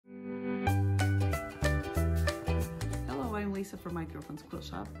Lisa from My Girlfriend's Quilt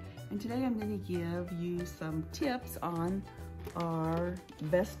Shop, and today I'm going to give you some tips on our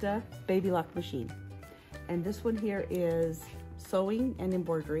Vesta Baby Lock machine. And this one here is sewing and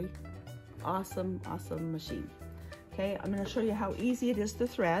embroidery. Awesome, awesome machine. Okay, I'm going to show you how easy it is to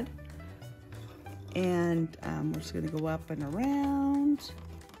thread. And we're just going to go up and around.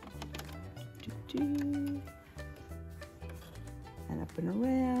 And up and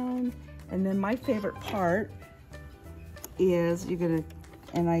around. And then my favorite part is you're gonna,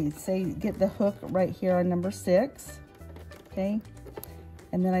 and I say get the hook right here on number 6, okay?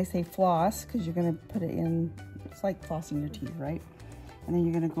 And then I say floss, because you're gonna put it in, it's like flossing your teeth, right? And then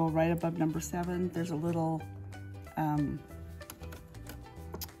you're gonna go right above number 7. There's a little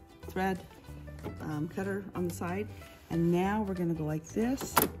thread cutter on the side. And now we're gonna go like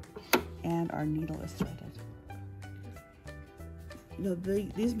this, and our needle is threaded. You know,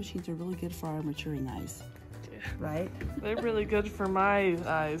 these machines are really good for our maturing eyes, right? They're really good for my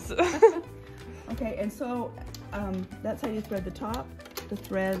eyes. Okay, and so that's how you thread the top. To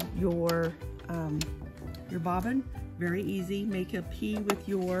thread your bobbin, very easy. Make a P with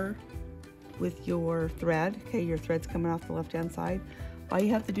your thread. Okay, your thread's coming off the left-hand side. All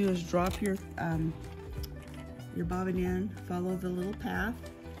you have to do is drop your bobbin in, follow the little path,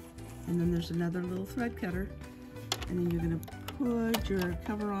 and then there's another little thread cutter, and then you're gonna put your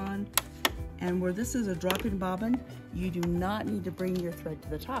cover on. And where this is a drop-in bobbin, you do not need to bring your thread to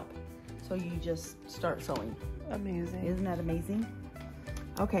the top. So you just start sewing. Amazing. Isn't that amazing?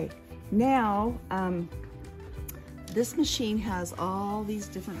 Okay, now this machine has all these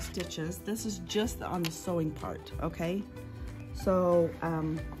different stitches. This is just on the sewing part, okay? So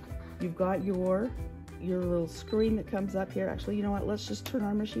you've got your little screen that comes up here. Actually, you know what? Let's just turn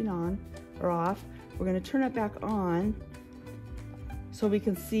our machine on or off. We're gonna turn it back on so we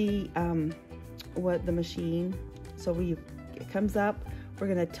can see what the machine, it comes up, we're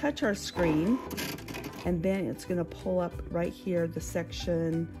gonna touch our screen, and then it's gonna pull up right here the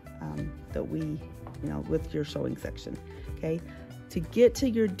section that we, with your sewing section, okay? To get to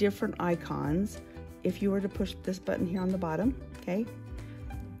your different icons, if you were to push this button here on the bottom, okay?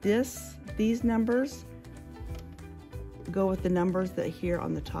 These numbers go with the numbers that here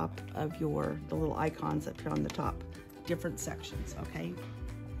on the top of the little icons up here on the top. Different sections, okay?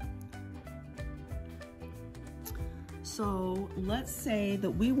 So let's say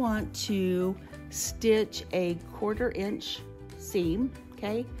that we want to stitch a 1/4 inch seam,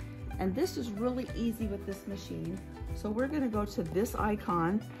 okay? And this is really easy with this machine. So we're gonna go to this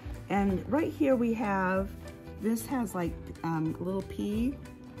icon, and right here we have, this has like a little P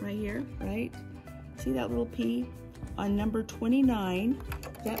right here, right? See that little P? On number 29,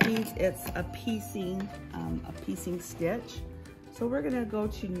 that means it's a piecing stitch. So we're gonna go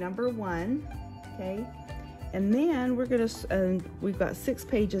to number 1, okay? And then we're gonna, we've got 6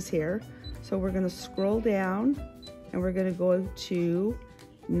 pages here. So we're gonna scroll down and we're gonna go to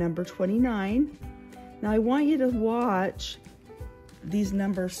number 29. Now I want you to watch these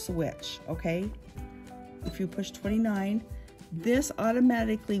numbers switch, okay? If you push 29, this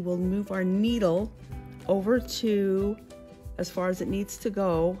automatically will move our needle over to as far as it needs to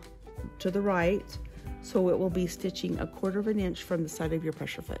go to the right, so it will be stitching a 1/4 inch from the side of your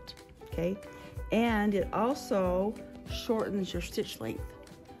pressure foot, okay? And it also shortens your stitch length.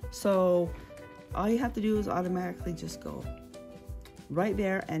 So all you have to do is automatically just go right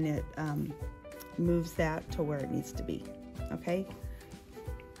there, and it moves that to where it needs to be, okay?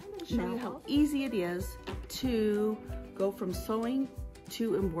 I'm gonna show you how easy it is to go from sewing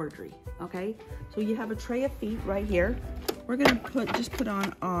to embroidery, okay? So you have a tray of feet right here. We're gonna just put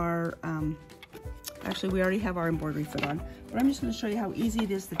on our, actually we already have our embroidery foot on, but I'm just gonna show you how easy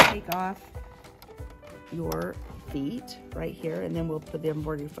it is to take off your feet right here, and then we'll put the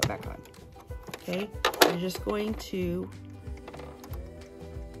embroidery foot back on, okay? You're just going to,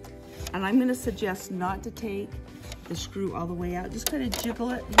 and I'm gonna suggest not to take the screw all the way out, just kind of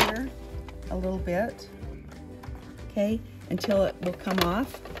jiggle it here a little bit, okay, until it will come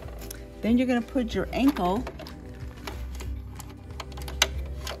off. Then you're gonna put your ankle,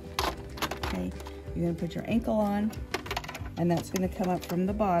 okay, you're gonna put your ankle on, and that's gonna come up from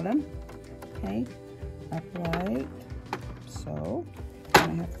the bottom, okay, up like so.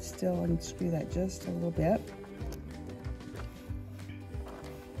 And I have to still unscrew that just a little bit.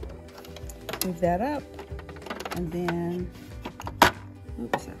 Move that up, and then,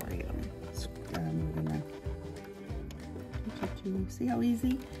 oops, sorry, we're gonna, see how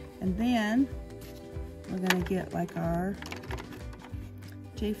easy? And then we're gonna get like our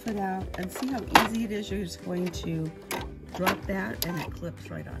J-foot out, and see how easy it is. You're just going to drop that and it clips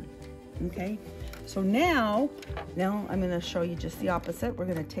right on. Okay, so now I'm going to show you just the opposite. We're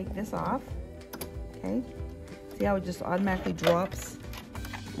going to take this off. Okay, see how it just automatically drops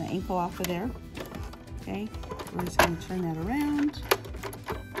the ankle off of there. Okay, we're just going to turn that around.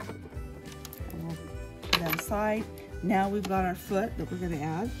 And we'll put that aside. Now we've got our foot that we're going to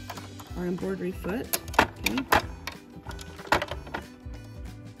add, our embroidery foot. Okay.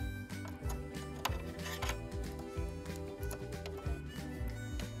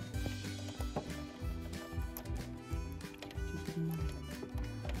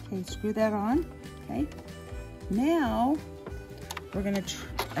 Okay, screw that on. Okay. Now we're going to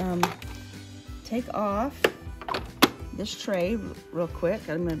take off this tray real quick,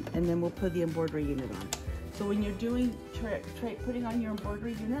 and then we'll put the embroidery unit on. So when you're doing putting on your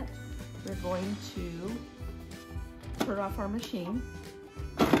embroidery unit, we're going to turn off our machine.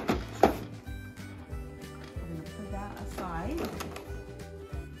 We're going to put that aside,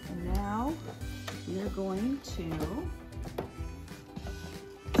 and now we're going to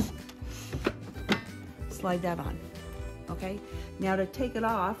slide that on. Okay, now to take it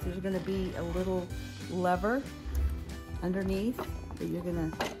off, there's going to be a little lever underneath that you're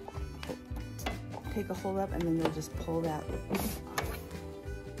going to take a hold of, and then you'll just pull that off.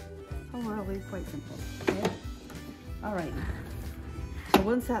 Oh, really quite simple. Okay. All right, so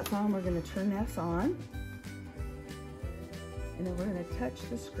once that's on, we're going to turn this on, and then we're going to touch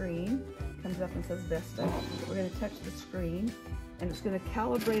the screen. It comes up and says Vesta. We're going to touch the screen, and it's going to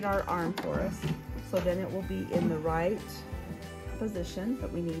calibrate our arm for us, so then it will be in the right position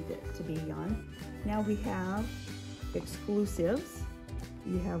that we need it to be on. Now we have exclusives.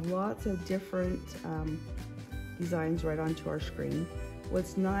 You have lots of different designs right onto our screen.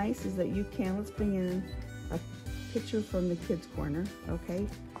 What's nice is that you can, let's bring in a picture from the kids corner. Okay,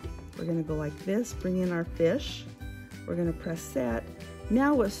 we're going to go like this, bring in our fish. We're going to press set.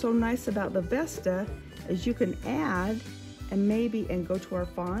 Now what's so nice about the Vesta is you can add and go to our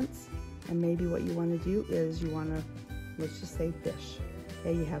fonts, and maybe what you want to do is you want to, let's just say fish.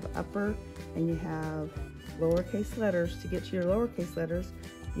 Okay, you have upper and you have lowercase letters. To get to your lowercase letters,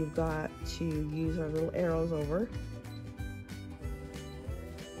 you've got to use our little arrows over.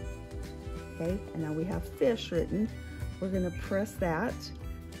 Okay, and now we have fish written. We're going to press that.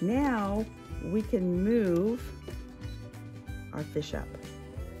 Now we can move our fish up.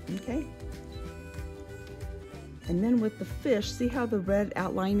 Okay, and then with the fish, see how the red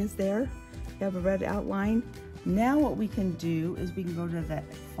outline is there? You have a red outline. Now what we can do is we can go to that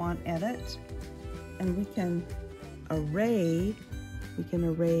font edit, and we can array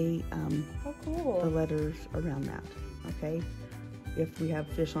how cool. the letters around that. Okay, if we have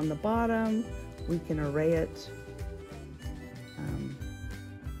fish on the bottom, we can array it.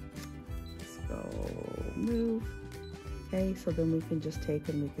 Let's go move. Okay, so then we can just take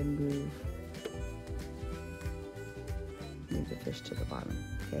and we can move the fish to the bottom.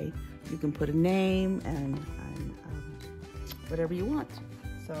 Okay, you can put a name and whatever you want.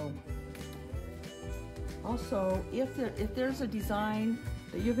 So also, if there's a design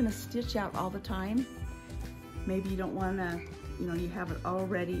that you're going to stitch out all the time, maybe you don't want to, you have it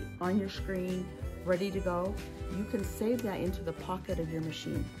already on your screen, ready to go, you can save that into the pocket of your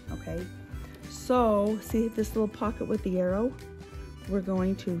machine. Okay, so see this little pocket with the arrow? We're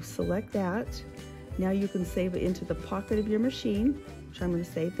going to select that. Now you can save it into the pocket of your machine, which I'm going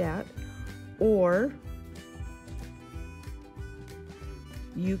to save that, or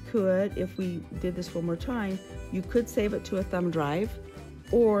you could, if we did this one more time, you could save it to a thumb drive,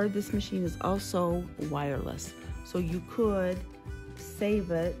 or this machine is also wireless, so you could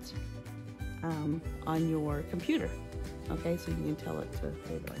save it on your computer. Okay, so you can tell it to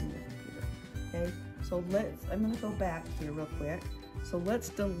save it on your computer. Okay, so I'm going to go back here real quick. So let's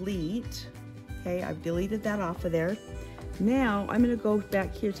delete. Okay, I've deleted that off of there. Now I'm going to go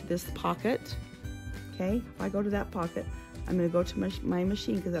back here to this pocket. Okay, if I go to that pocket, I'm going to go to my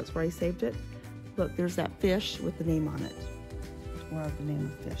machine because that's where I saved it. Look, there's that fish with the name on it, or the name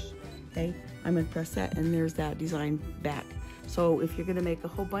of fish. Okay, I'm going to press that, and there's that design back. So if you're going to make a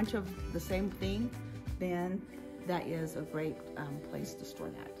whole bunch of the same thing, then that is a great place to store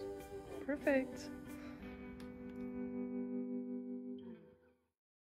that. Perfect.